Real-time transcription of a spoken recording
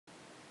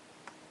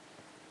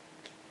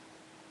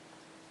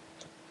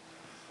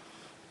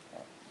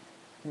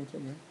What's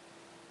up, man?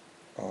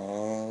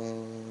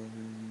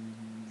 I'm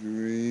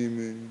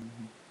dreaming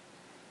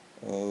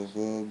of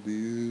a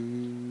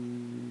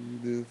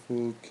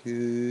beautiful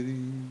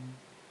kitty,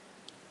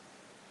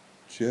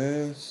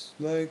 just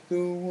like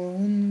the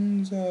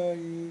ones I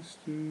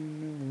used to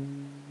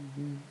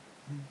know.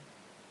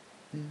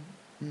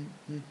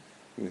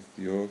 With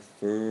your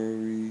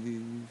furry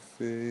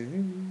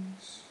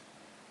face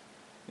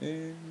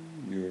and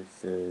your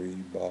furry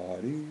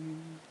body,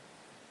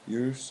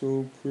 you're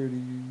so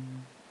pretty.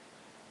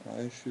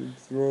 I should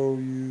throw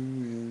you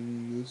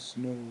in the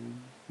snow.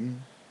 Mm,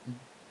 mm,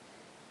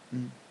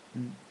 mm,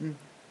 mm, mm.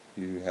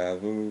 You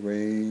have a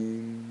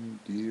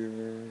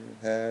reindeer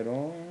hat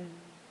on,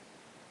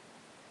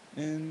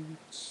 and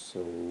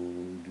so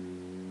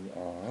do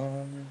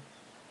I.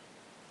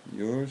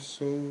 You're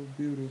so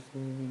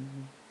beautiful.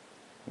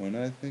 When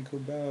I think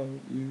about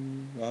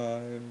you,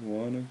 I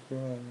wanna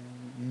cry.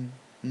 Mm,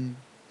 mm,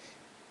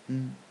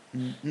 mm,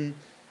 mm, mm.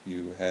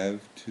 You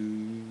have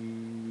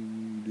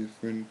two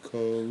different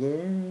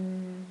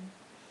colors.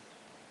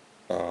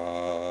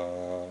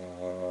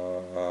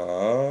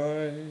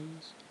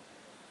 Eyes,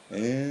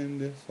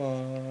 and if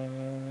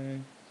I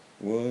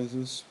was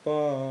a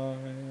spy,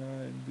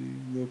 I'd be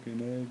looking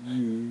at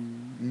you.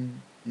 Mm,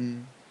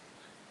 mm,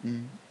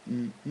 mm,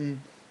 mm, mm.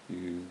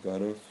 You've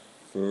got a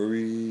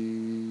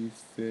furry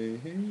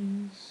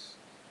face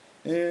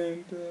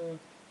and a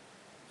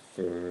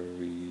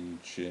furry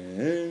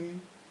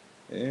chin,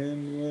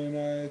 and when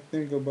I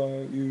think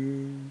about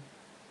you,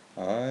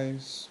 I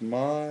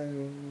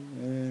smile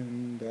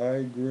and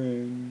I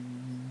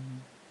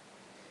grin.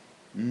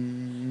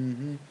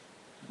 Mm-hmm.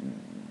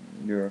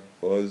 You're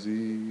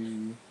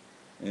fuzzy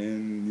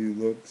and you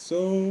look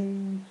so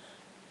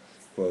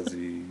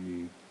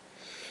fuzzy.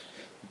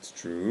 It's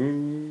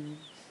true.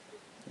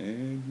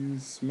 And you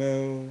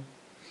smell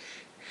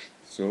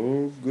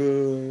so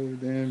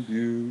good and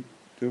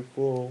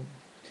beautiful.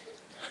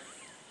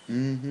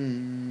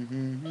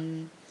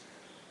 Mm-hmm.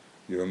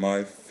 You're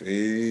my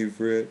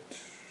favorite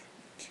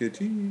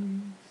kitty.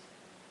 And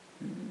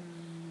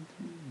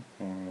you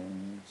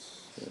are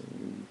so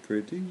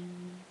pretty.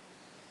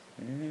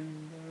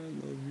 And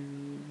I love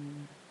you.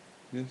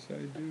 Yes,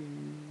 I do.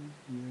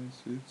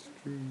 Yes, it's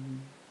true.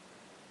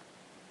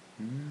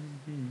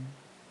 Mm-hmm.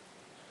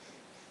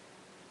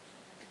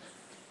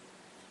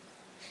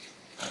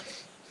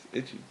 It's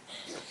itchy.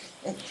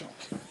 Oh, jump.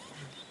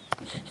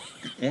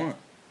 What?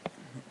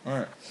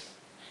 Alright.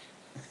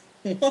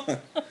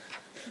 What?